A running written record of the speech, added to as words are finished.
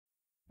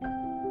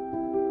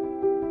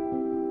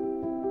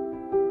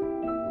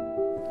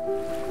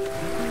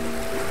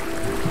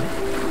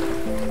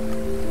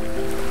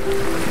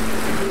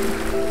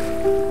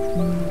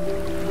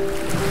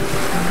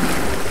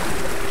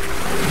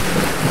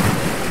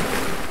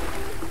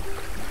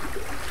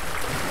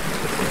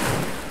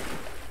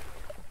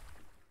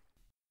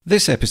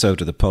This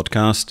episode of the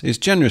podcast is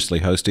generously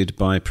hosted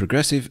by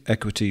Progressive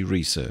Equity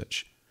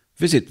Research.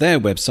 Visit their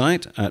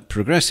website at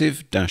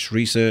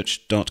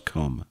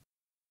progressive-research.com.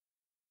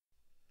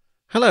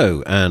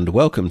 Hello and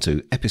welcome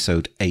to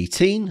episode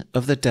 18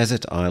 of the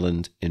Desert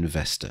Island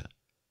Investor.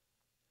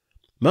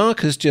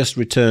 Mark has just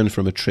returned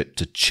from a trip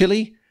to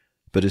Chile,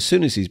 but as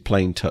soon as his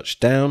plane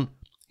touched down,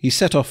 he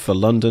set off for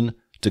London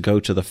to go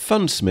to the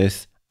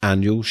Fundsmith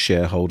annual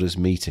shareholders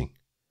meeting.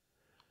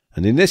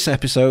 And in this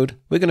episode,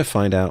 we're going to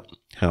find out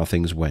how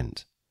things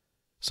went.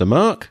 So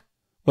Mark,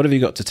 what have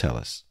you got to tell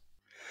us?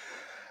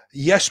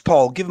 Yes,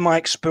 Paul, given my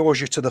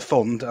exposure to the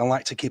fund, I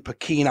like to keep a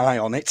keen eye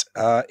on it.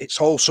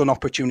 It's also an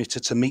opportunity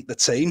to meet the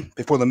team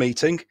before the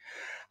meeting,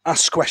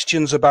 ask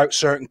questions about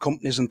certain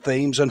companies and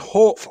themes, and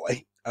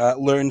hopefully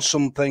learn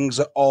some things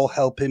that all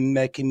help in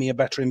making me a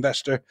better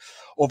investor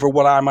over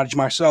what I manage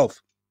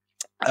myself.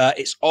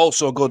 It's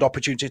also a good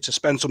opportunity to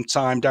spend some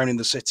time down in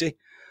the city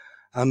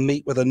and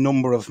meet with a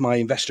number of my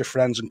investor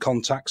friends and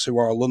contacts who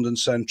are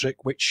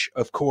London-centric, which,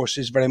 of course,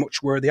 is very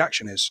much where the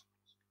action is.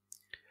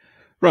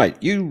 Right,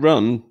 you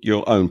run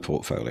your own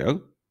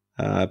portfolio,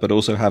 but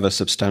also have a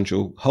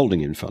substantial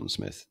holding in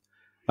Fundsmith.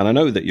 And I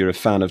know that you're a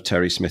fan of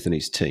Terry Smith and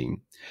his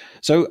team.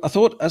 So I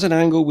thought, as an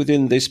angle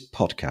within this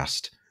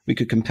podcast, we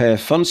could compare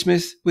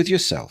Fundsmith with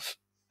yourself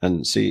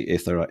and see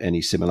if there are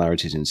any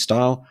similarities in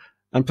style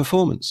and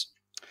performance.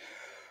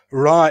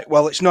 Right.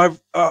 Well, it's not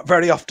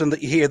very often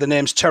that you hear the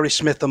names Terry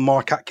Smith and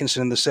Mark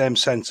Atkinson in the same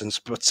sentence,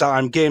 but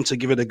I'm game to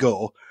give it a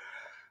go.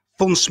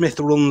 Fundsmith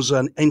runs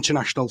an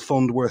international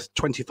fund worth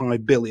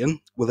 25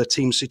 billion with a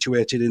team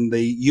situated in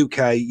the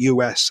UK,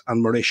 US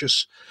and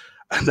Mauritius.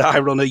 And I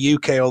run a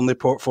UK-only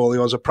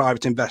portfolio as a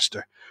private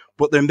investor,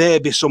 but there may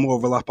be some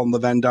overlap on the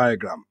Venn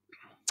diagram.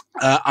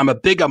 I'm a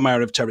big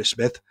admirer of Terry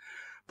Smith,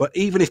 but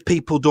even if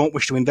people don't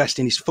wish to invest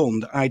in his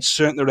fund, I'd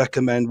certainly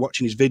recommend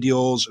watching his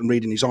videos and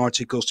reading his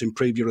articles to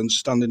improve your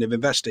understanding of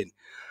investing.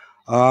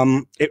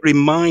 It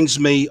reminds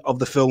me of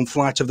the film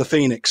Flight of the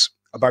Phoenix,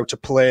 about a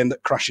plane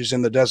that crashes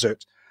in the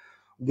desert.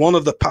 One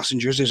of the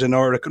passengers is an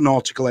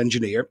aeronautical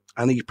engineer,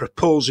 and he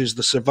proposes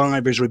the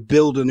survivors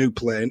rebuild a new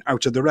plane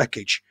out of the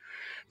wreckage.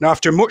 Now,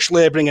 after much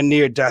labouring and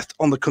near death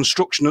on the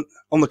construction,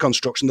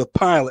 the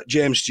pilot,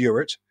 James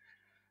Stewart,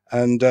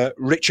 and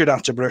Richard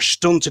Attenborough are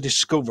stunned to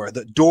discover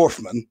that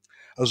Dorfman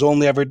has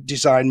only ever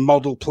designed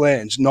model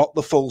planes, not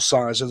the full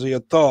size as he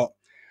had thought.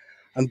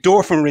 And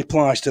Dorfman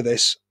replies to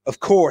this, of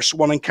course,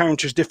 one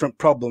encounters different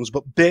problems,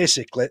 but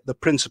basically the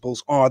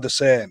principles are the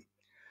same.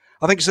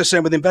 I think it's the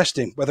same with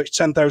investing, whether it's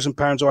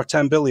 £10,000 or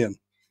 10 billion.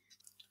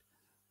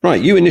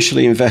 Right, you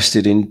initially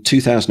invested in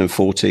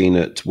 2014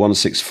 at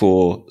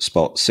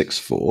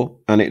 164.64,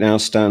 and it now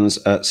stands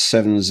at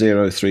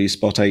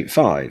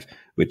 703.85,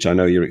 which I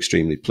know you're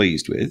extremely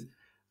pleased with.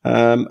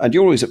 And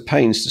you're always at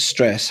pains to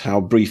stress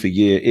how brief a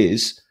year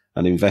is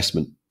an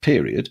investment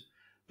period.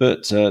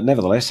 But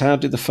nevertheless, how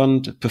did the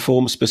fund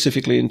perform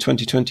specifically in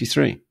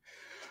 2023?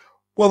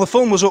 Well, the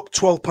fund was up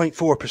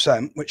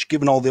 12.4%, which,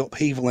 given all the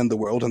upheaval in the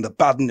world and the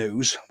bad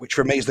news, which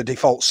for me is the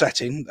default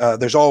setting,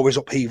 there's always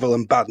upheaval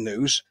and bad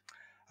news.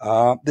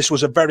 This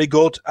was a very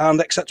good and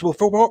acceptable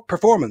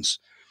performance.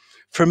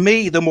 For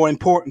me, the more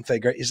important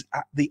figure is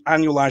the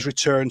annualized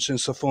return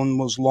since the fund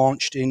was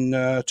launched in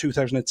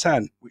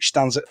 2010, which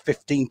stands at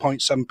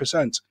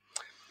 15.7%.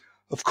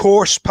 Of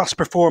course, past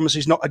performance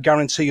is not a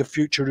guarantee of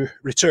future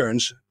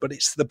returns, but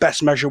it's the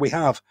best measure we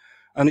have.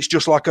 And it's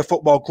just like a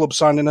football club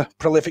signing a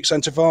prolific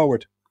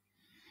centre-forward.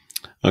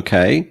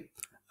 Okay.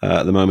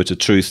 At the moment of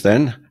truth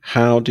then,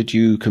 how did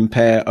you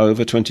compare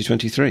over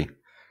 2023?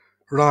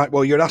 Right,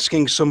 well, you're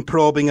asking some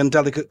probing and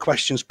delicate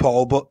questions,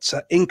 Paul, but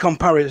in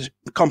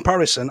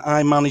comparison,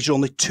 I managed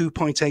only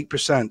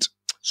 2.8%.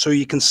 So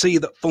you can see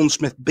that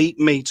Fundsmith beat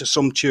me to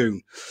some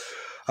tune.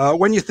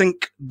 When you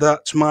think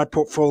that my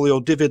portfolio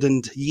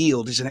dividend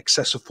yield is in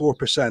excess of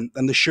 4%,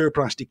 then the share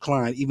price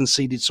decline even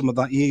ceded some of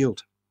that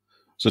yield.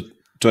 So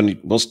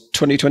was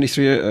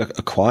 2023 a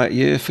quiet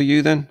year for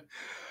you then?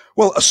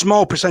 Well, a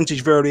small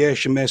percentage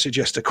variation may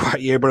suggest a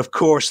quiet year, but of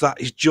course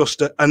that is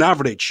just an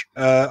average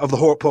of the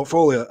whole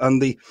portfolio, and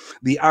the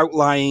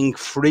outlying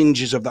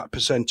fringes of that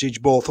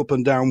percentage, both up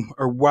and down,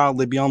 are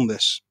wildly beyond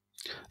this.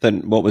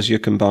 Then what was your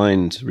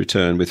combined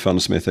return with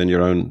Fundsmith and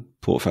your own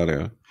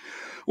portfolio?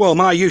 Well,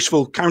 my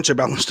useful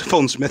counterbalance to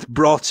Fundsmith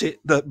brought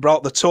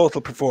the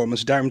total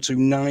performance down to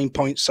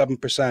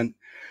 9.7%.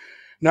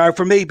 Now,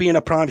 for me, being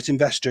a private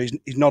investor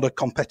is not a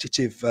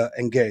competitive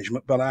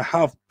engagement, but I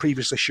have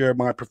previously shared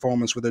my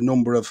performance with a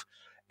number of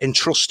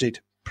entrusted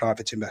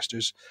private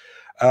investors,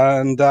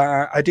 and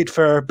I did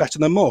fare better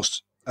than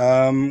most.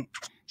 So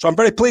I'm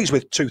very pleased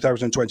with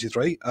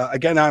 2023.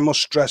 Again, I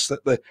must stress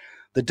that the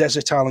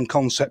Desert Island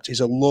concept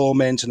is a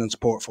low-maintenance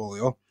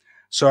portfolio,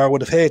 so I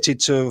would have hated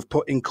to have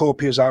put in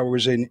copious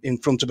hours in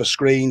front of a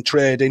screen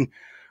trading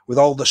with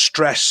all the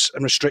stress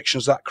and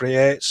restrictions that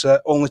creates,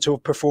 only to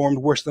have performed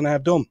worse than I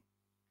have done.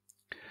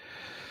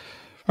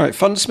 Right,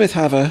 Fundsmith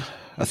have a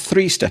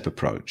three-step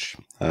approach.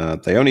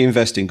 They only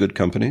invest in good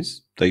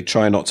companies, they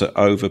try not to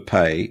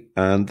overpay,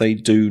 and they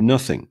do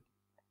nothing.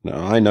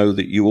 Now, I know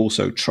that you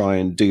also try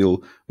and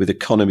deal with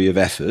economy of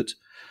effort.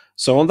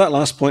 So on that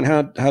last point,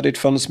 how did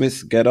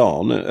Fundsmith get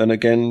on? And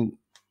again,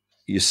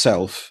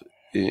 yourself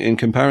in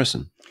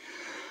comparison?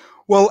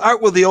 Well,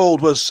 out with the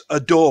old was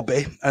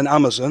Adobe and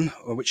Amazon,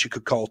 which you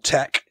could call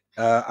tech,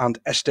 and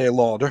Estee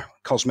Lauder,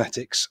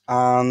 cosmetics.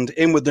 And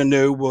in with the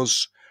new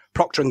was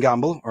Procter &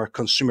 Gamble, or a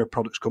consumer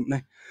products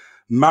company,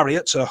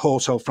 Marriott, a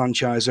hotel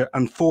franchisor,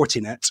 and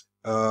Fortinet,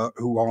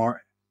 who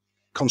are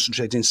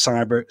concentrating in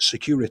cyber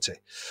security.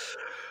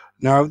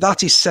 Now,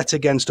 that is set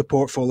against a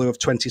portfolio of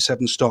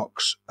 27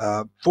 stocks.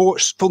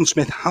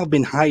 Fundsmith have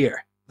been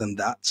higher than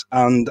that,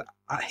 and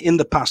in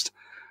the past,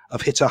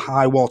 I've hit a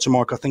high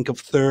watermark, I think, of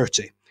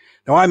 30.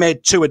 Now, I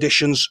made 2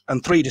 additions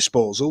and 3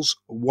 disposals,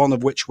 one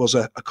of which was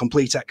a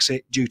complete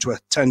exit due to a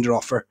tender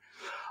offer,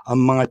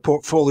 and my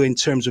portfolio in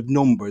terms of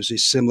numbers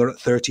is similar at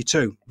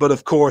 32. But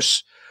of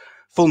course,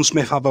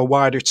 Fundsmith have a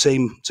wider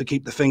team to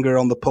keep the finger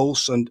on the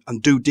pulse and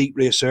do deep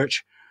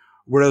research,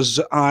 whereas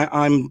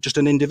I'm just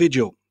an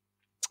individual.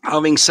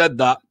 Having said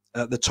that,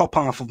 the top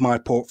half of my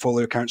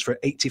portfolio accounts for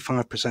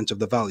 85% of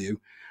the value,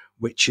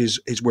 which is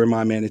where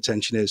my main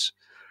attention is.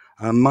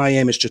 My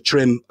aim is to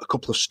trim a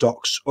couple of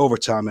stocks over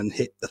time and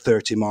hit the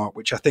 30 mark,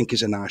 which I think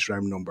is a nice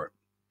round number.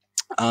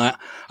 I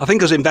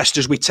think as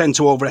investors, we tend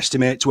to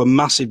overestimate to a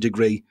massive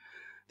degree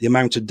the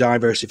amount of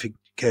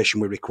diversification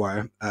we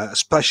require,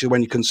 especially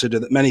when you consider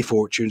that many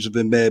fortunes have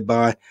been made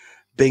by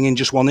being in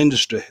just one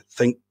industry.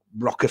 Think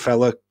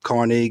Rockefeller,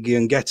 Carnegie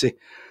and Getty,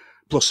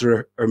 plus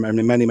there are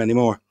many, many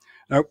more.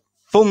 Now,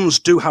 funds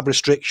do have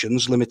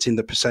restrictions limiting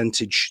the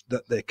percentage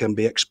that they can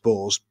be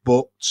exposed,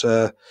 but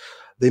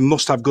they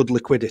must have good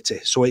liquidity.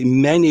 So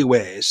in many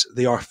ways,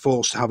 they are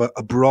forced to have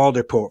a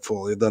broader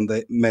portfolio than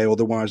they may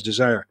otherwise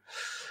desire.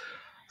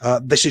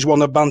 This is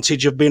one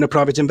advantage of being a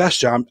private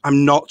investor.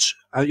 I'm not,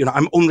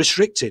 I'm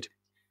unrestricted.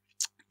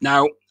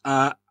 Now,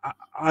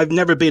 I've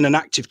never been an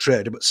active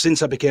trader, but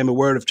since I became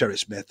aware of Terry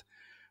Smith,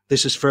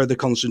 this has further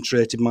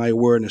concentrated my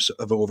awareness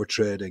of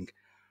overtrading.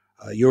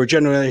 You're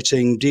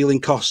generating dealing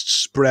costs,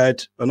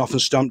 spread, and often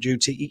stamp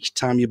duty each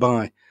time you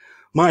buy.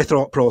 My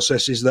thought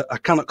process is that I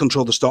cannot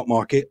control the stock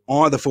market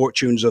or the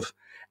fortunes of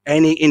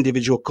any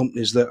individual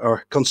companies that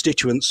are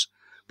constituents,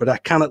 but I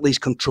can at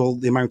least control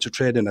the amount of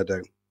trading I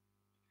do.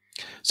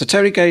 So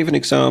Terry gave an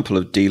example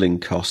of dealing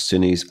costs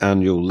in his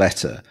annual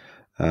letter,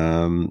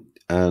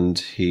 and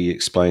he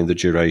explained the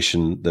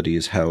duration that he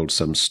has held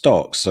some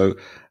stocks. So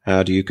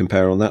how do you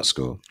compare on that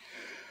score?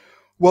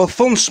 Well,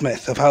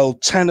 Fundsmith have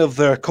held 10 of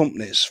their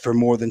companies for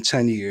more than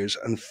 10 years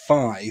and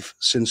 5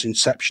 since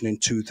inception in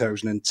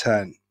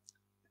 2010.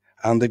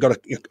 And they've got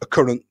a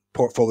current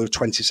portfolio of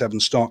 27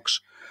 stocks.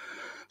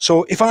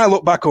 So if I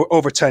look back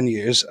over 10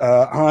 years,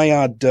 I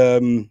had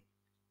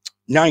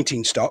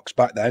 19 stocks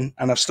back then,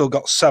 and I've still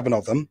got 7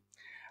 of them.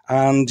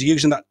 And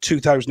using that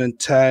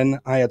 2010,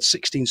 I had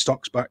 16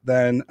 stocks back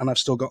then, and I've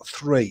still got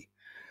 3.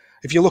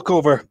 If you look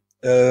over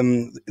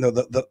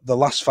the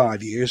last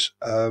 5 years,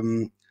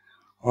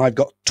 I've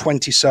got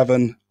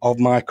 27 of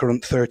my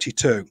current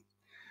 32.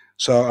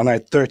 So, and I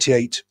had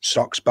 38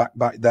 stocks back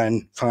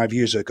then 5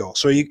 years ago.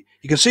 So you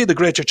can see the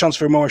greater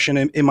transformation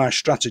in my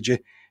strategy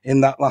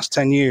in that last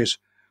 10 years,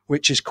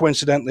 which is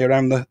coincidentally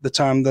around the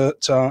time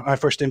that I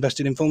first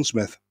invested in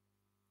Fundsmith.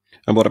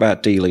 And what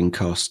about dealing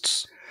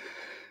costs?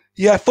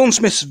 Yeah,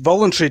 Fundsmith's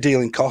voluntary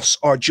dealing costs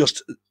are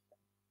just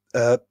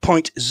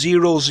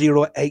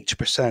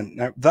 0.008%.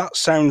 Now, that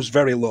sounds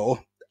very low,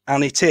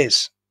 and it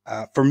is.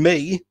 For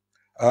me,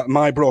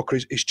 my broker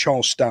is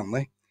Charles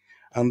Stanley,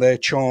 and they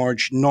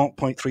charge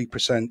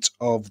 0.3%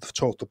 of the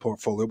total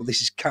portfolio, but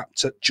this is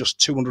capped at just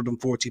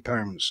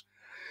 £240.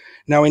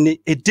 Now, in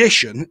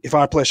addition, if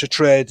I place a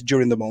trade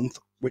during the month,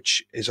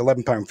 which is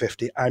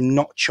 £11.50, I'm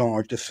not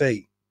charged a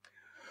fee.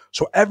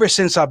 So ever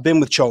since I've been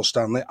with Charles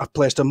Stanley, I've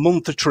placed a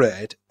month of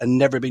trade and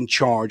never been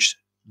charged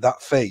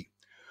that fee.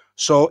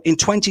 So in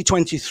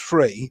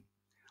 2023,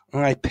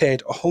 I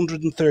paid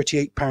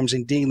 £138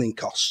 in dealing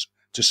costs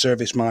to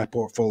service my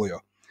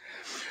portfolio.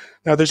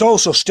 Now, there's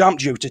also stamp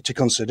duty to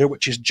consider,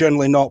 which is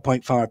generally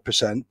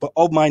 0.5%, but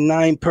of my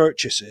 9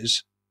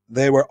 purchases,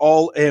 they were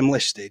all AIM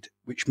listed,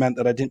 which meant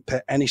that I didn't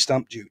pay any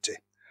stamp duty.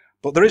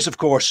 But there is, of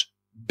course,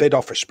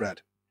 bid-offer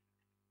spread.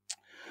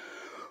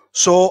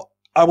 So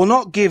I will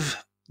not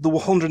give the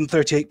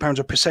 £138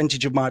 a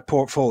percentage of my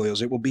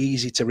portfolios. It will be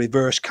easy to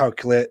reverse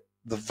calculate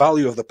the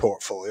value of the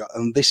portfolio,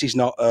 and this is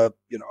not a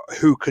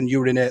who can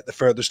urinate the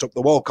furthest up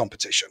the wall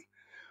competition.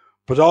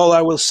 But all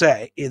I will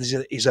say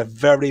is a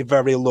very,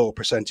 very low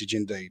percentage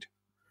indeed.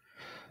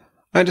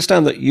 I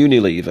understand that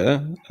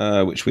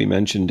Unilever, which we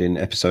mentioned in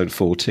episode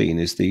 14,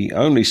 is the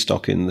only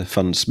stock in the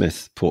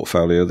Fundsmith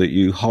portfolio that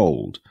you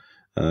hold.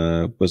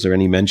 Was there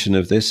any mention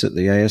of this at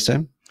the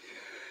ASM?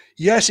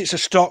 Yes, it's a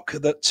stock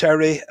that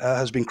Terry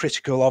has been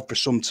critical of for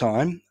some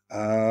time.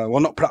 Well,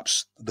 not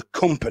perhaps the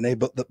company,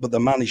 but the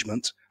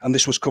management. And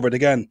this was covered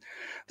again.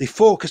 They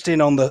focused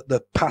in on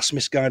the past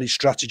misguided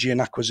strategy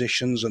and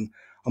acquisitions and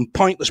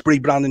pointless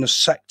rebranding of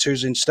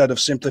sectors instead of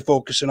simply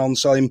focusing on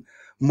selling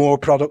more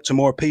product to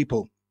more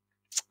people.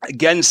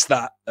 Against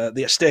that,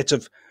 the estate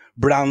of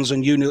brands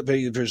and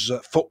Unilever's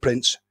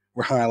footprints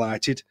were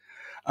highlighted,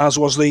 as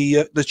was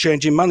the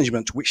change in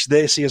management, which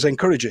they see as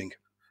encouraging.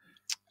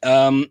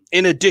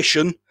 In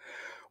addition,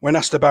 when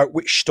asked about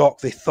which stock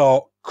they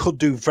thought could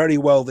do very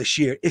well this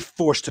year, if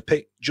forced to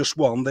pick just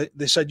one,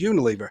 they said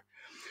Unilever.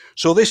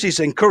 So this is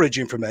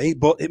encouraging for me,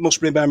 but it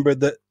must be remembered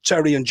that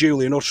Terry and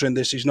Julian uttering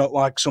this is not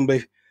like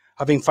somebody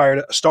having fired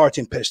a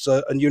starting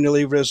pistol and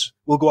Unilever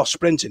will go off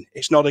sprinting.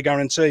 It's not a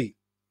guarantee.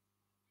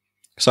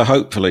 So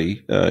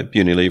hopefully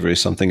Unilever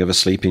is something of a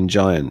sleeping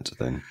giant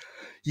then.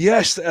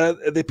 Yes,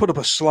 they put up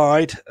a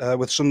slide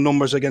with some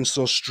numbers against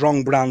those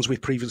strong brands we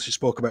previously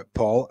spoke about,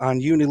 Paul,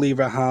 and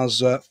Unilever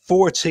has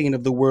 14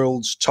 of the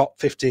world's top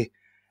 50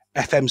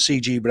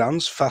 FMCG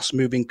brands,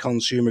 fast-moving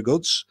consumer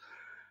goods.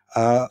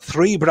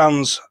 3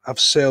 brands have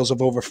sales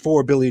of over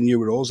 4 billion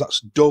euros. That's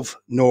Dove,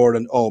 Knorr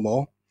and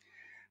Omo.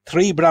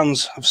 3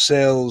 brands have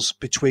sales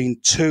between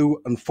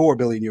 2 and 4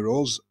 billion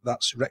euros.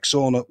 That's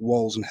Rexona,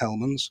 Walls and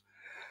Hellmann's.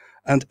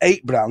 And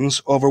 8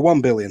 brands over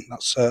 1 billion.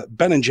 That's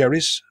Ben &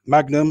 Jerry's,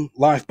 Magnum,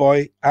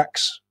 Lifebuoy,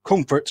 Axe,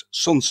 Comfort,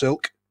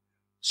 Sunsilk,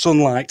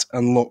 Sunlight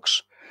and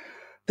Lux.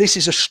 This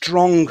is a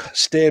strong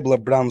stable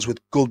of brands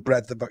with good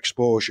breadth of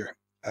exposure.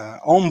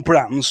 On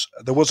brands,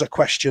 there was a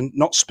question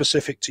not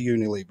specific to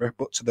Unilever,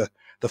 but to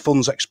the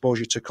fund's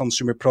exposure to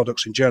consumer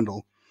products in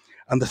general,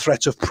 and the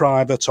threat of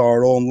private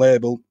or own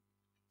label.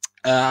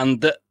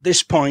 And at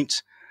this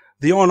point,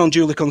 they aren't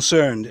unduly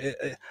concerned.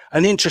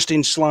 An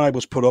interesting slide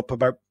was put up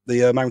about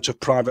the amount of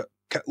private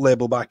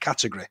label by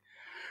category.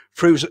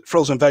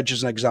 Frozen veg,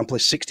 as an example,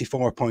 is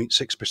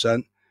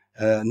 64.6%.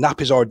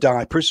 Nappies or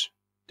diapers,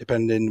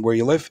 depending where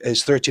you live,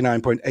 is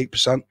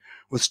 39.8%,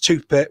 whereas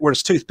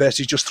toothpaste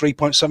is just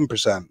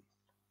 3.7%.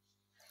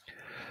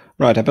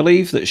 Right, I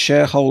believe that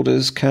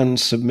shareholders can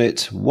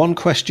submit one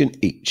question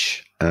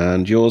each,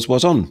 and yours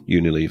was on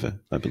Unilever,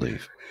 I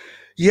believe.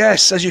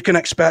 Yes, as you can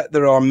expect,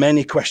 there are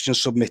many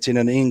questions submitted,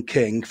 and Ian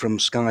King from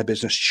Sky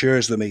Business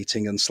chairs the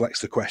meeting and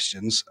selects the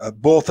questions.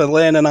 Both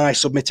Elaine and I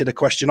submitted a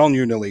question on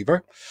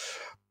Unilever.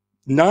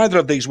 Neither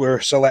of these were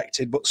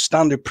selected, but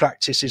standard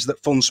practice is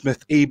that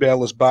Fundsmith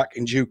email us back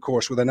in due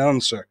course with an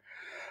answer.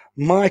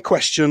 My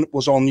question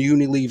was on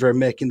Unilever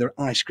making their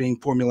ice cream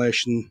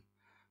formulation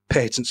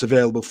patents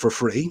available for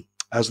free,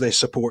 as they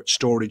support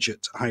storage at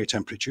higher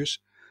temperatures,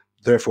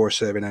 therefore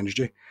saving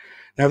energy.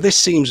 Now, this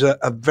seems a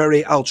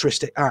very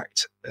altruistic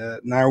act.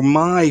 Now,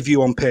 my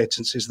view on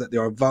patents is that they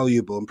are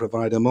valuable and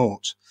provide a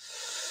moat.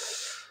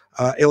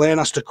 Elaine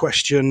asked a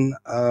question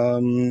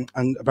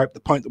and about the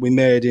point that we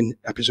made in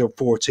episode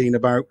 14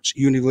 about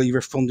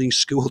Unilever funding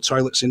school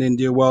toilets in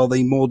India while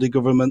the Modi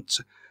government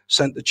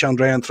sent the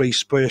Chandrayaan-3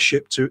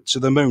 spaceship to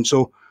the moon.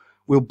 So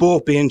we'll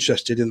both be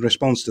interested in the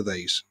response to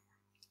these.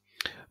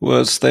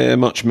 Was there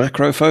much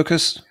macro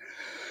focus?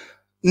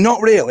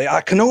 Not really.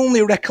 I can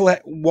only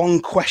recollect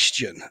one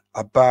question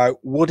about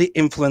would it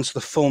influence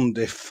the fund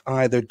if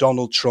either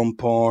Donald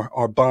Trump or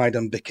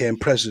Biden became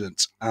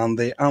president? And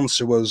the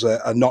answer was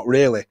not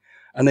really.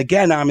 And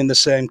again, I'm in the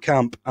same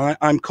camp.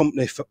 I'm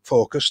company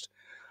focused.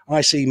 I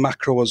see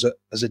macro as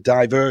a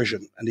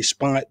diversion. And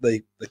despite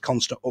the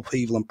constant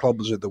upheaval and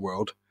problems of the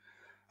world,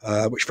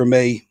 which for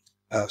me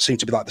seem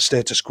to be like the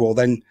status quo,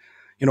 then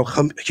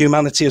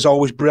humanity has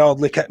always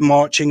broadly kept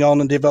marching on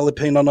and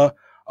developing on a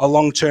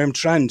long-term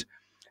trend.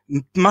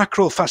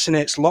 Macro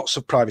fascinates lots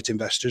of private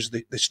investors.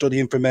 They study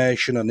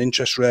information and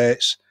interest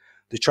rates.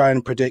 They try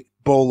and predict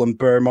bull and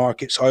bear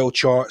markets, oil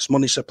charts,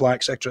 money supply,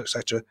 etc.,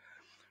 etc.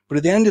 But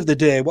at the end of the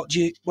day, what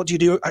do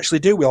you actually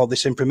do with all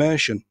this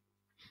information?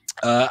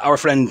 Our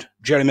friend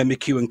Jeremy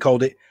McEwen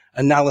called it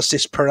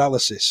analysis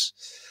paralysis.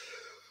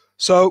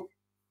 So,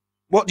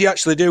 what do you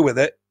actually do with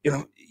it?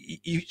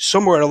 You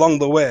somewhere along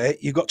the way,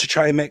 you've got to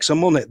try and make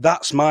some money.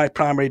 That's my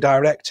primary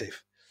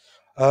directive.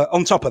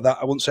 On top of that,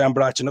 I wouldn't say I'm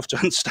bright enough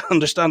to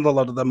understand a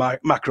lot of the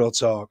macro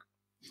talk.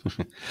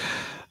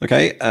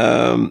 Okay.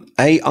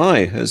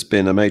 AI has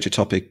been a major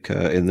topic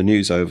in the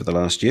news over the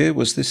last year.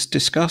 Was this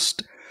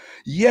discussed?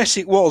 Yes,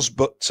 it was.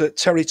 But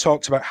Terry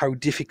talked about how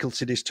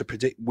difficult it is to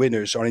predict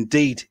winners, or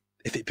indeed,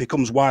 if it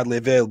becomes widely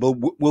available,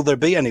 will there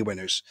be any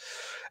winners?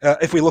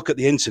 If we look at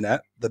the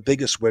internet, the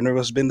biggest winner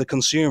has been the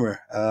consumer.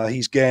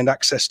 He's gained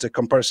access to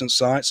comparison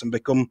sites and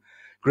become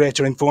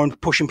greater informed,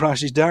 pushing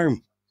prices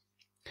down.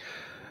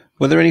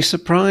 Were there any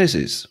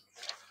surprises?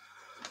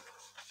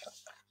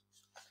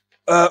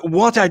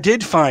 What I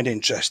did find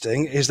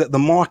interesting is that the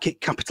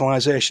market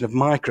capitalization of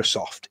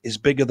Microsoft is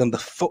bigger than the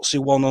FTSE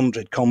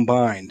 100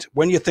 combined.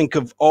 When you think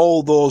of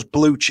all those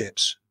blue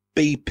chips,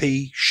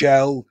 BP,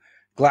 Shell,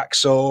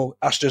 Glaxo,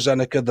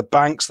 AstraZeneca, the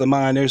banks, the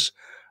miners,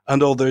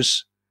 and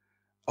others,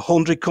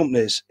 100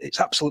 companies,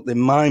 it's absolutely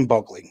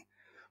mind-boggling.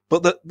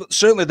 But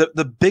certainly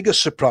the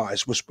biggest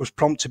surprise was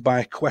prompted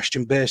by a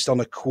question based on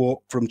a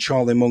quote from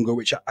Charlie Munger,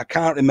 which I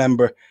can't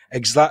remember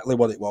exactly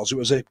what it was. It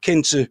was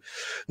akin to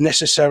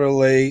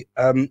necessarily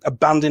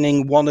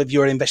abandoning one of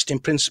your investing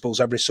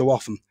principles every so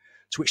often,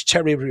 to which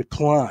Terry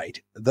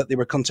replied that they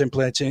were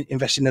contemplating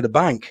investing in a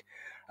bank.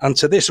 And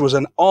to this was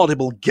an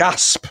audible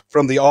gasp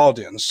from the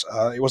audience.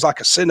 It was like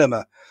a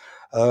cinema.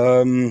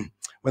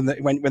 when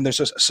there's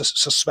a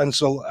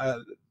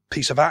suspenseful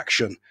piece of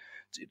action.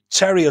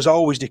 Terry has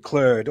always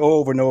declared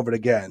over and over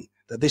again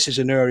that this is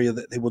an area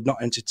that they would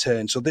not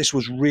entertain. So this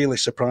was really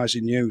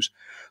surprising news.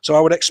 So I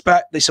would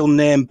expect this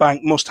unnamed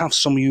bank must have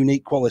some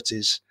unique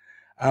qualities,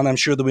 and I'm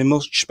sure there'll be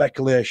much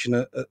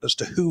speculation as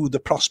to who the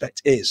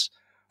prospect is.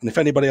 And if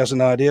anybody has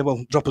an idea,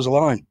 well, drop us a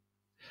line.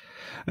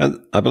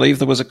 And I believe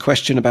there was a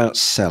question about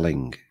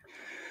selling.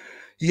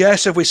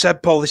 Yes, as we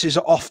said, Paul, this is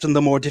often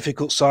the more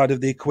difficult side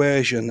of the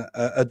equation.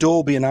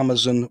 Adobe and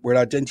Amazon were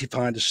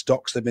identified as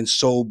stocks that have been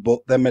sold, but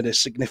they made a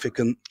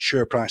significant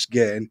share price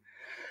gain.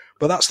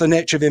 But that's the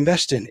nature of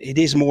investing. It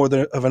is more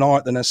of an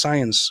art than a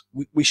science.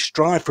 We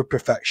strive for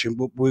perfection,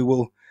 but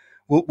we'll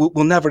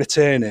never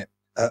attain it.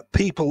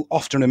 People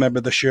often remember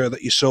the share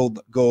that you sold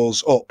that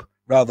goes up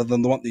rather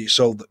than the one that you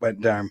sold that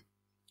went down.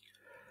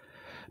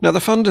 Now, the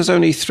fund has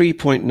only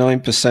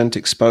 3.9%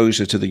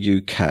 exposure to the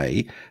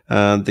UK,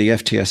 and the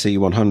FTSE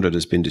 100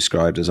 has been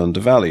described as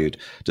undervalued.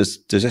 Does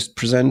this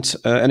present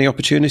any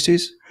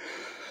opportunities?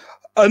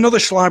 Another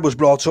slide was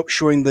brought up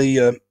showing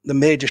the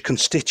major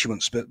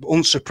constituents, but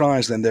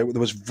unsurprisingly, there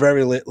was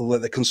very little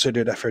that they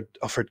considered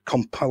offered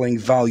compelling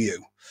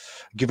value,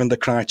 given the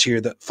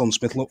criteria that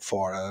Fundsmith looked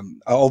for.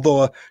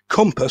 Although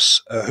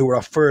Compass, who are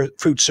a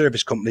food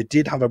service company,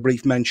 did have a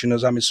brief mention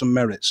as having some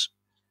merits.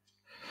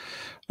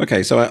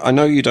 Okay, so I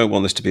know you don't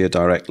want this to be a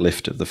direct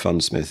lift of the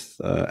Fundsmith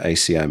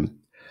ACM,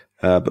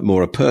 but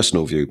more a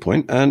personal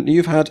viewpoint, and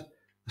you've had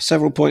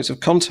several points of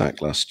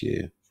contact last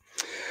year.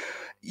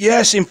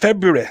 Yes, in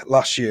February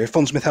last year,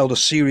 Fundsmith held a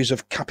series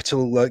of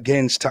capital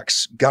gains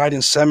tax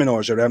guidance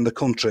seminars around the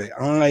country.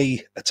 I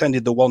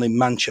attended the one in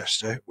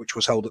Manchester, which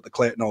was held at the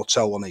Clayton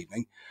Hotel one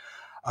evening.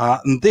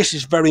 And this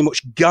is very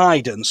much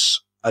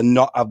guidance and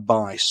not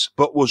advice,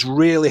 but was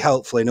really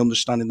helpful in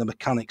understanding the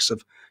mechanics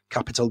of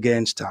capital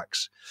gains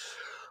tax.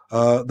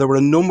 There were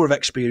a number of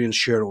experienced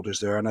shareholders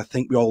there, and I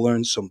think we all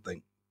learned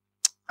something.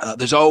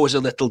 There's always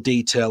a little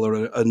detail or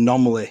an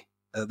anomaly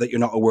that you're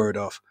not aware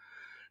of.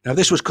 Now,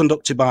 this was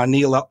conducted by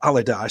Neil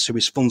Allardyce, who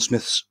is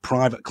Fundsmith's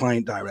private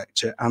client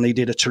director, and he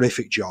did a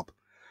terrific job.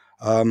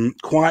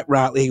 Quite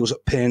rightly, he was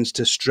at pains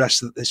to stress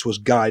that this was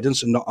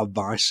guidance and not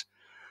advice.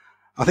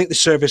 I think the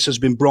service has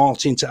been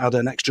brought in to add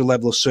an extra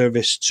level of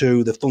service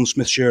to the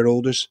Fundsmith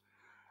shareholders.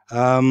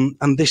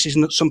 And this is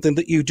not something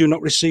that you do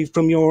not receive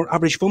from your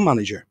average fund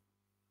manager.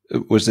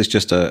 Was this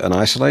just an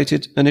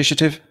isolated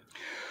initiative?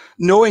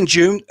 No, in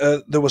June,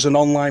 there was an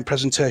online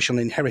presentation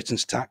on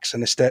inheritance tax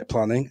and estate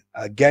planning,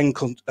 again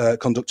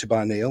conducted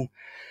by Neil.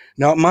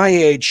 Now, at my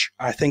age,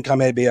 I think I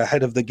may be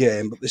ahead of the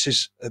game, but this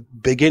is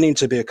beginning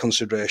to be a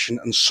consideration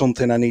and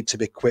something I need to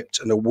be equipped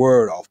and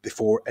aware of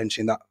before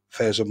entering that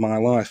phase of my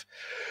life.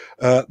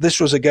 This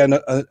was, again,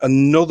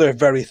 another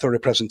very thorough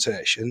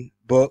presentation,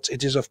 but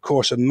it is, of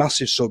course, a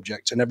massive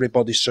subject and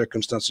everybody's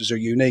circumstances are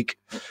unique.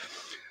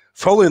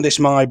 Following this,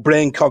 my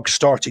brain cogs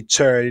started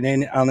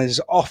turning, and as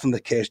is often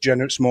the case,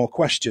 generates more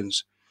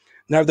questions.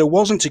 Now, there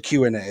wasn't a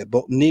Q&A,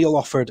 but Neil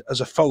offered as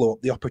a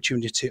follow-up the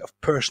opportunity of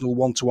personal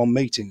one-to-one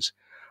meetings.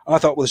 I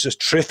thought it was a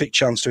terrific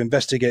chance to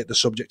investigate the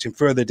subject in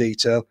further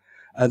detail,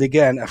 and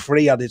again, a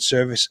free added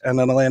service, and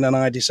Elaine and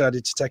I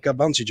decided to take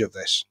advantage of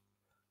this.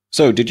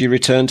 So, did you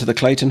return to the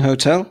Clayton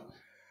Hotel?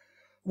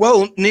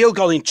 Well, Neil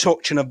got in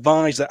touch and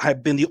advised that I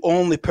had been the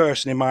only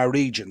person in my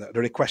region that had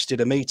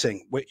requested a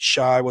meeting, which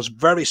I was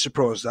very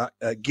surprised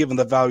at, given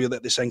the value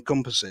that this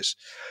encompasses.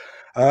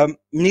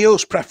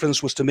 Neil's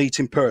preference was to meet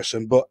in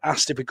person, but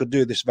asked if we could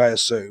do this via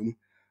Zoom.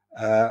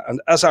 And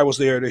as I was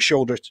the early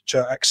shoulder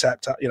to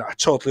accept, I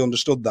totally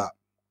understood that.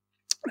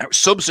 Now,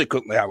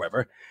 subsequently,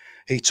 however,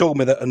 he told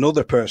me that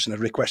another person had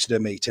requested a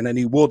meeting and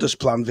he would, as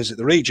planned, visit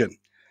the region.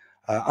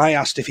 I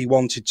asked if he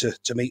wanted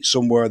to meet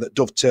somewhere that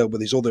dovetailed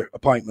with his other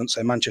appointments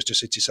in Manchester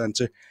City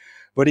Centre,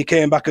 but he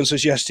came back and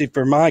suggested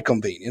for my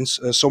convenience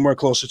somewhere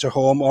closer to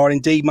home or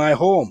indeed my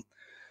home.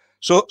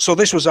 So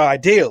this was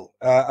ideal,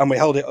 and we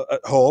held it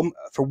at home.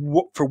 For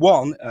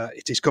one,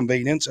 it is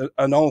convenient,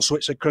 and also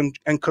it's a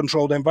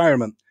controlled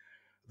environment.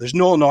 There's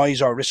no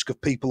noise or risk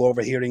of people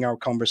overhearing our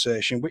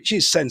conversation, which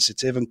is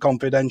sensitive and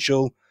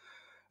confidential,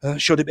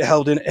 should it be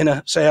held in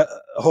a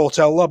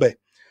hotel lobby.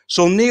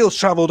 So Neil's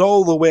travelled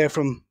all the way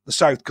from the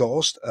south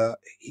coast.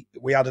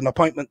 We had an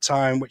appointment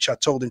time, which I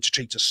told him to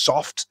treat as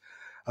soft,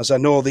 as I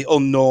know the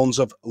unknowns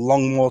of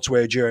long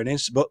motorway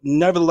journeys, but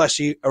nevertheless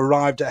he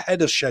arrived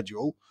ahead of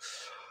schedule.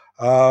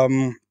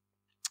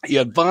 He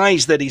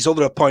advised that his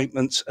other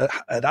appointments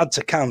had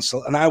to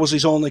cancel, and I was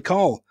his only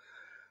call.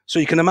 So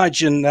you can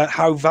imagine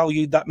how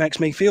valued that makes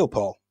me feel,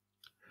 Paul.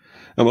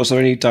 And was there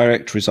any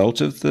direct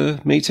result of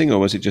the meeting, or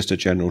was it just a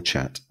general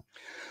chat?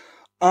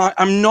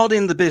 I'm not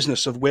in the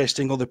business of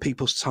wasting other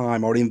people's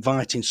time or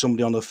inviting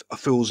somebody on a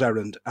fool's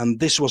errand, and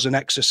this was an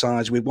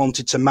exercise we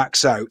wanted to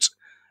max out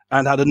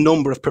and had a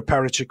number of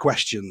preparatory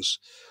questions.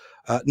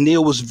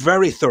 Neil was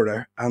very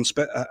thorough and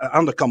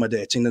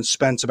accommodating and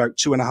spent about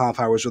 2.5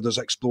 hours with us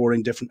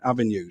exploring different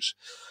avenues.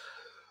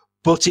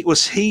 But it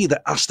was he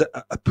that asked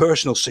about a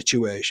personal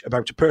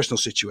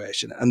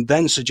situation and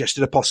then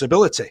suggested a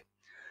possibility.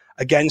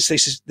 Again,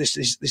 this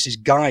is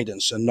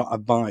guidance and not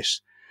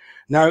advice.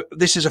 Now,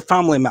 this is a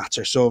family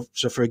matter, so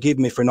forgive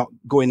me for not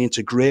going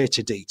into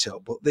greater detail,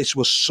 but this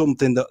was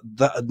something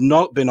that had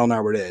not been on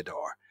our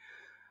radar,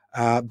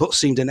 but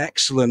seemed an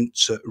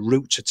excellent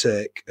route to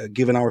take,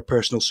 given our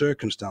personal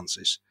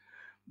circumstances.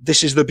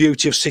 This is the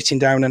beauty of sitting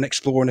down and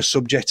exploring a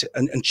subject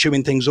and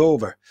chewing things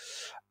over.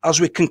 As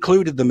we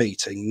concluded the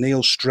meeting,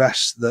 Neil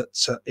stressed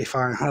that if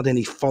I had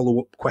any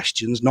follow-up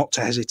questions, not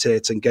to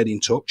hesitate and get in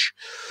touch,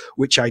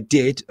 which I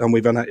did, and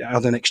we've had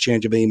an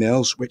exchange of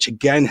emails, which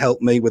again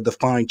helped me with the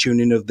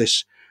fine-tuning of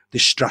this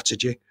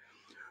strategy.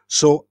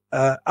 So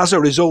as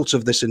a result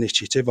of this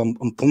initiative on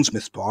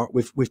Fundsmith's part,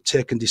 we've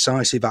taken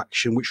decisive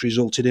action, which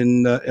resulted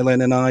in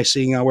Elaine and I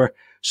seeing our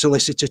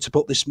solicitor to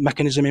put this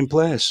mechanism in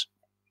place.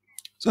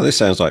 So this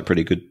sounds like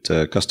pretty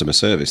good customer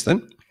service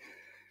then.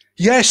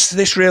 Yes,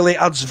 this really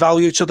adds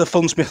value to the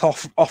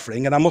Fundsmith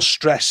offering, and I must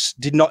stress,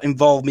 did not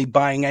involve me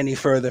buying any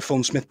further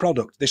Fundsmith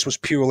product. This was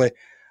purely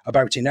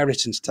about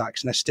inheritance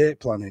tax and estate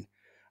planning,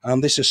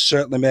 and this has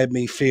certainly made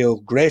me feel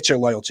greater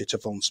loyalty to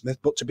Fundsmith,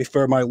 but to be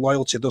fair, my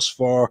loyalty thus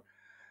far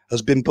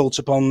has been built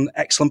upon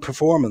excellent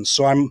performance,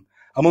 so I'm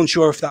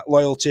unsure if that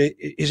loyalty,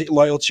 is it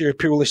loyalty or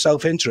purely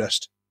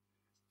self-interest?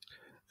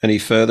 Any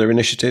further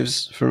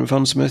initiatives from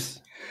Fundsmith?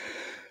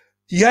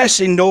 Yes,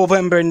 in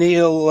November,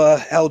 Neil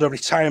held a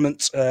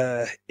retirement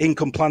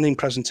income planning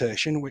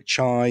presentation, which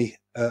I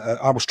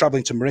was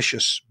travelling to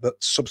Mauritius, but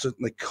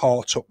subsequently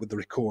caught up with the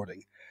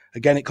recording.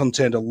 Again, it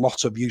contained a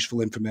lot of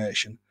useful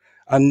information.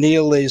 And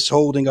Neil is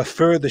holding a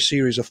further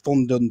series of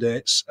fund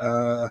updates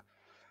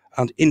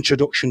and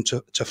introduction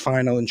to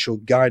financial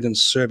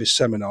guidance service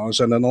seminars.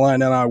 And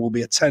Elaine and I will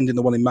be attending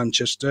the one in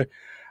Manchester.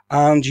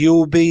 And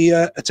you'll be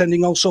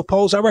attending also,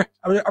 Paul, as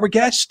our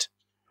guest.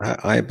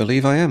 I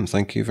believe I am.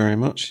 Thank you very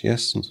much.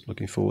 Yes, I'm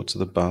looking forward to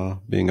the bar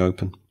being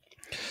open.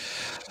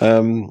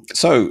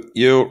 So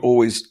you're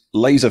always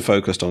laser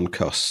focused on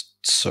costs.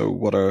 So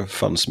what are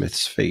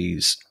Fundsmith's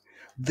fees?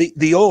 The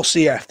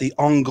OCF, the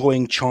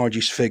ongoing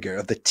charges figure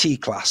of the T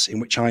class in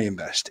which I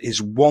invest,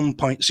 is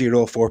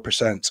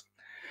 1.04%.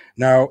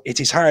 Now, it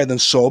is higher than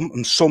some,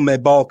 and some may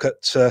balk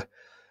at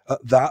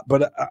that,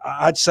 but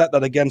I'd set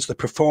that against the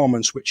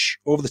performance, which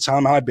over the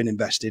time I've been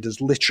invested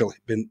has literally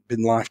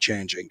been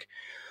life-changing.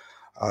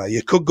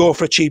 You could go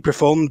for a cheaper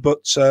fund,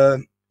 but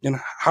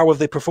how have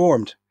they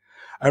performed?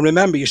 And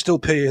remember, you still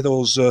pay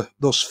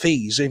those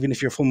fees, even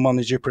if your fund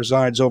manager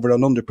presides over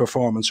an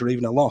underperformance or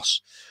even a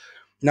loss.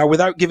 Now,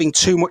 without giving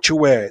too much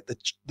away,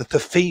 the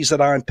fees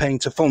that I'm paying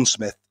to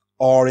Fundsmith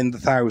are in the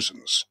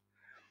thousands.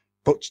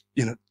 But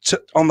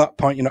on that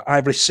point,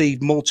 I've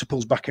received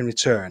multiples back in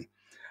return,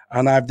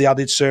 and I've the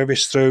added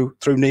service through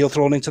Neil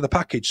thrown into the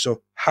package.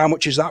 So, how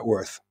much is that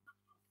worth?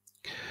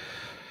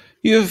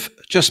 You've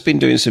just been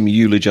doing some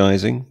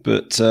eulogizing,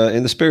 but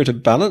in the spirit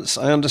of balance,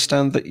 I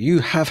understand that you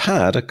have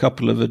had a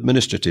couple of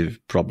administrative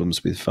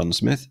problems with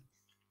Fundsmith.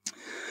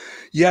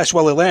 Yes,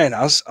 well, Elaine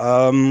has.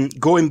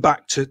 Going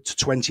back to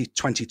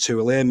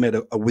 2022, Elaine made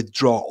a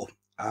withdrawal,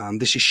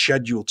 and this is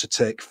scheduled to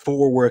take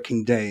 4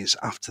 working days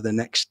after the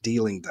next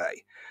dealing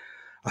day.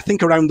 I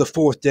think around the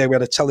 4th day, we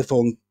had a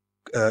telephone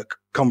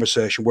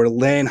conversation where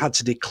Elaine had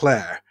to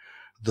declare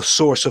the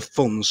source of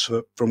funds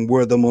from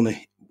where the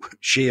money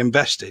she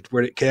invested,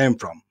 where it came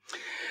from.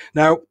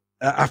 Now,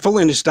 I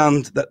fully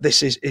understand that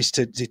this is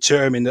to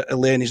determine that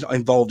Elaine is not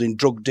involved in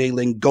drug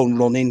dealing, gun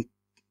running,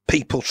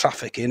 people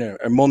trafficking or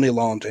money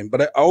laundering,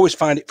 but I always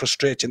find it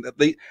frustrating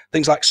that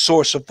things like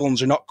source of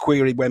funds are not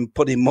queried when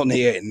putting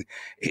money in.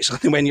 It's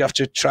only when you have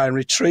to try and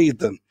retrieve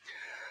them.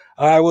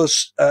 I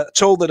was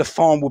told that a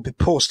form would be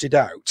posted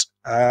out.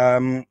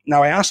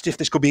 Now, I asked if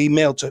this could be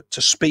emailed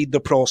to speed the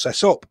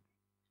process up.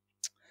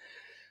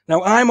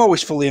 Now, I'm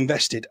always fully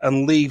invested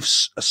and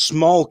leaves a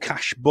small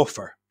cash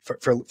buffer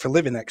for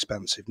living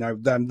expenses. Now,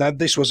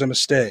 this was a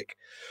mistake.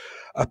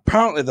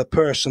 Apparently, the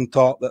person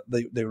thought that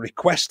the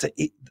request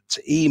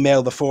to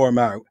email the form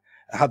out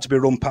had to be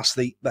run past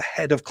the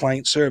head of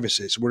client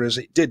services, whereas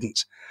it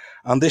didn't.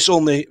 And this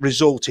only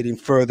resulted in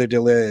further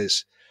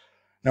delays.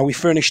 Now, we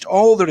furnished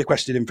all the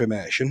requested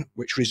information,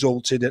 which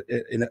resulted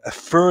in a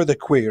further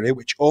query,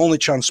 which only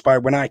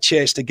transpired when I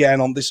chased again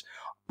on this.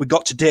 We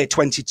got to day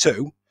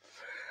 22.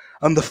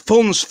 And the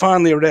funds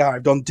finally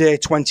arrived on day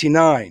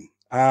 29,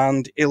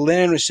 and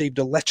Elaine received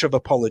a letter of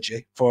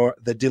apology for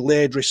the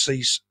delayed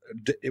release.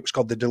 It was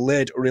called the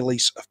delayed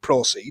release of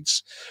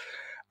proceeds,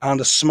 and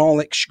a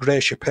small ex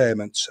gratia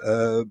payment.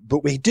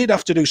 But we did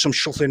have to do some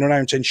shuffling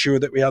around to ensure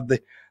that we had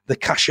the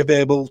cash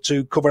available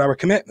to cover our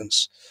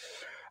commitments.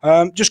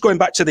 Just going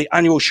back to the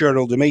annual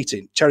shareholder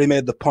meeting, Terry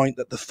made the point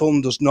that the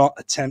fund does not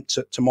attempt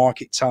to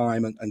market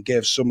time and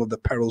gave some of the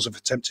perils of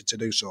attempting to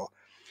do so.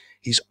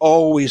 He's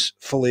always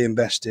fully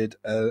invested,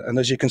 and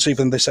as you can see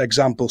from this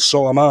example,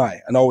 so am I,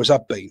 and always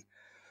have been.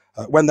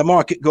 When the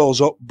market goes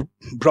up,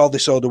 broadly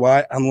so do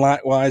I, and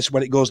likewise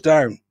when it goes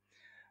down.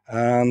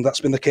 And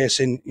that's been the case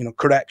in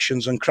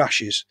corrections and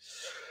crashes.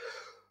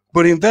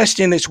 But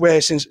investing this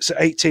way since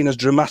 18 has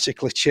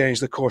dramatically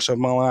changed the course of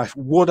my life.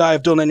 Would I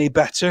have done any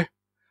better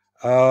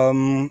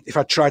if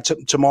I tried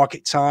to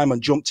market time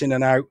and jumped in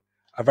and out?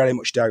 I very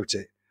much doubt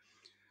it.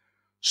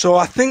 So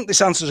I think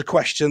this answers a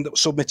question that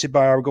was submitted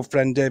by our good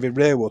friend David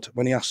Raywood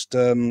when he asked,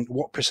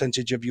 what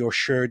percentage of your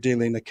share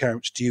dealing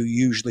accounts do you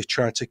usually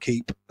try to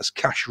keep as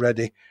cash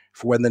ready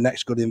for when the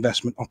next good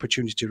investment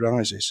opportunity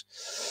rises?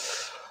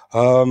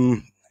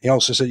 He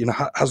also said,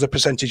 has the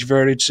percentage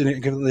varied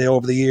significantly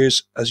over the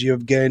years as you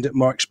have gained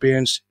more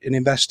experience in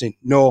investing?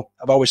 No,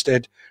 I've always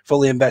stayed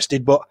fully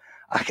invested, but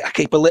I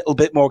keep a little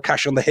bit more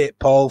cash on the hip,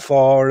 Paul,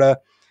 for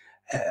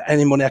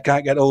any money I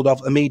can't get hold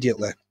of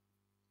immediately.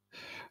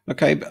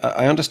 Okay, but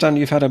I understand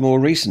you've had a more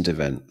recent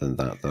event than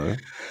that, though.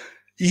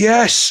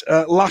 Yes,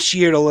 last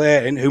year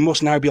Elaine, who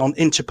must now be on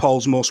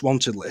Interpol's most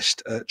wanted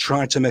list,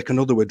 tried to make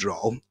another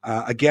withdrawal.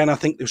 Again, I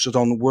think this was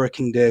on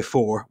working day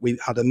 4. We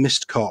had a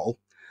missed call.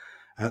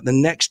 The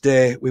next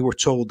day, we were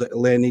told that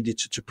Elaine needed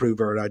to prove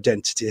her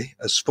identity,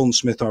 as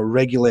Fundsmith are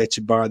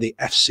regulated by the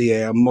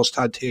FCA and must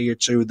adhere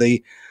to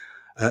the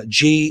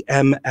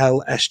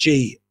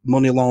GMLSG,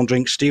 Money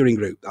Laundering Steering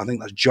Group. I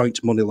think that's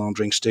Joint Money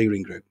Laundering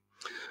Steering Group.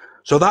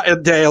 So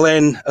that day,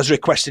 Elaine, as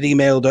requested,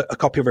 emailed a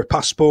copy of her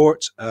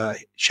passport.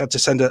 She had to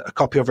send a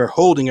copy of her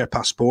holding her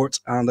passport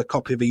and a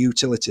copy of a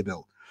utility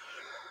bill.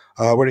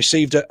 We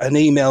received an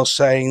email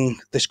saying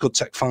this could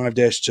take 5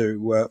 days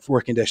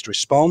working days to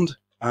respond.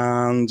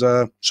 And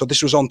so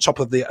this was on top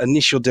of the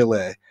initial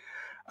delay.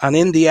 And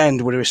in the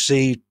end, we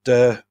received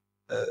the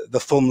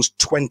funds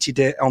on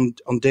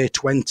day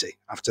 20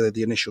 after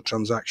the initial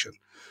transaction.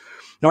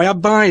 Now, I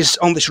advise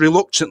on this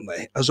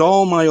reluctantly, as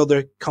all my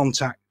other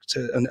contact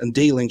and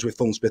dealings with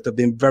Fundsmith have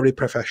been very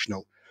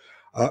professional.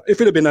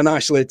 If it had been an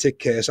isolated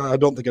case, I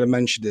don't think I'd have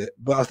mentioned it,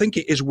 but I think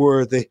it is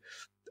worthy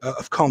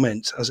of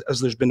comment as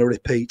there's been a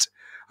repeat.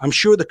 I'm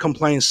sure the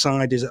compliance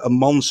side is a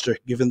monster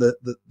given the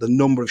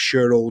number of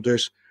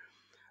shareholders,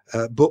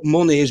 but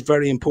money is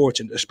very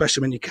important,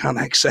 especially when you can't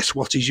access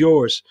what is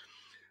yours.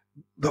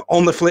 But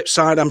on the flip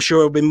side, I'm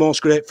sure I'd be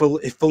most grateful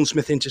if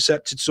Fundsmith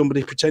intercepted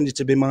somebody pretending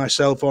to be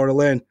myself or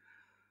Elaine.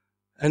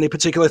 Any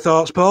particular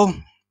thoughts, Paul?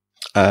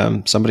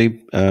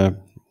 Somebody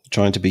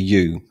trying to be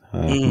you,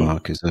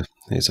 Mark,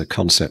 is a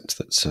concept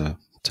that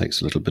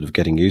takes a little bit of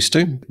getting used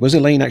to. Was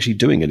Elaine actually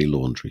doing any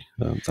laundry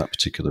that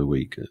particular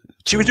week?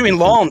 She was doing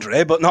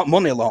laundry, but not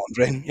money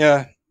laundering.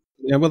 Yeah.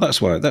 Yeah, well,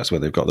 that's where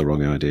they've got the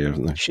wrong idea,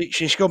 haven't they?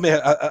 She's going to be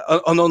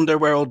an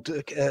underworld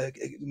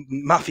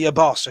mafia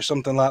boss or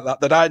something like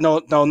that I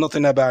know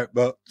nothing about.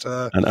 But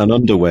an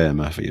underwear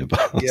mafia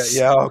boss.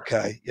 Yeah,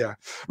 okay, yeah.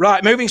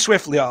 Right, moving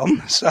swiftly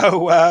on.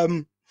 So,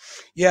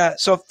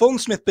 so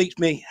Fundsmith beats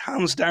me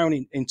hands down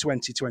in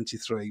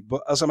 2023.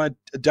 But as I'm a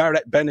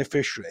direct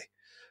beneficiary,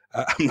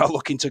 I'm not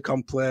looking to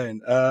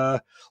complain.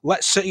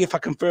 Let's see if I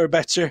can fare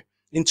better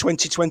in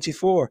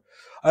 2024.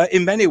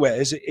 In many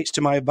ways, it's to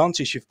my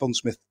advantage if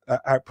Fundsmith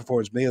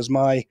outperforms me, as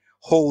my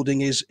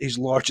holding is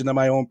larger than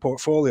my own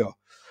portfolio.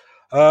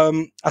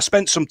 I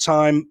spent some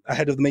time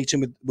ahead of the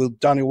meeting with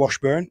Daniel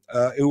Washburn,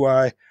 who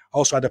I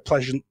also had a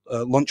pleasant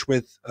lunch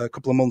with a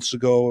couple of months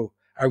ago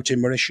out in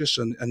Mauritius,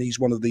 and he's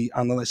one of the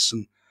analysts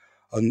and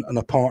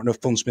a partner of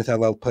Fundsmith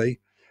LLP.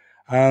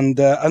 And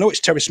I know it's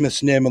Terry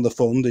Smith's name on the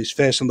fund, his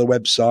face on the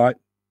website,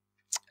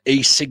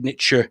 his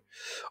signature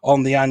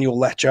on the annual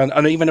letter,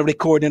 and even a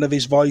recording of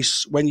his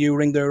voice when you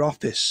ring their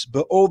office.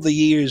 But over the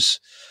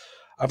years,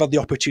 I've had the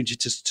opportunity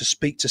to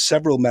speak to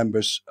several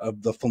members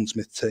of the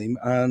Fundsmith team,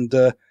 and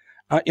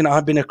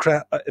I've been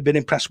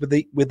impressed with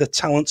the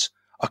talent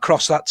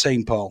across that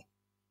team, Paul.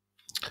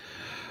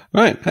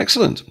 Right,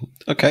 excellent.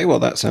 Okay, well,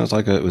 that sounds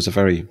like it was a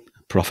very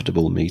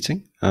profitable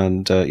meeting,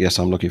 and yes,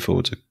 I'm looking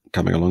forward to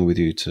coming along with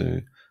you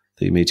to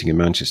the meeting in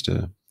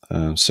Manchester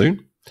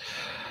soon.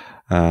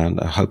 And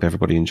I hope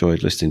everybody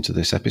enjoyed listening to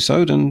this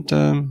episode. And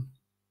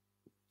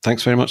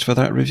thanks very much for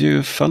that review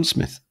of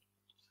Fundsmith.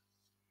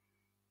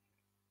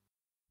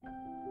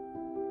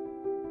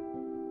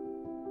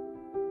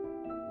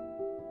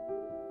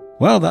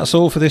 Well, that's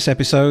all for this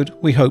episode.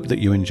 We hope that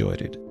you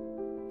enjoyed it.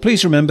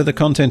 Please remember the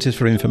content is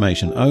for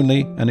information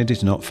only and it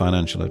is not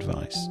financial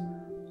advice.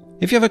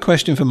 If you have a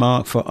question for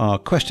Mark for our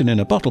Question in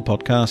a Bottle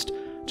podcast,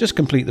 just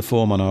complete the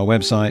form on our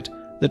website,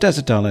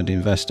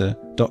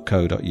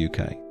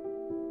 thedesertislandinvestor.co.uk.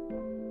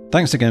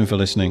 Thanks again for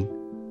listening.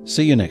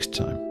 See you next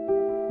time.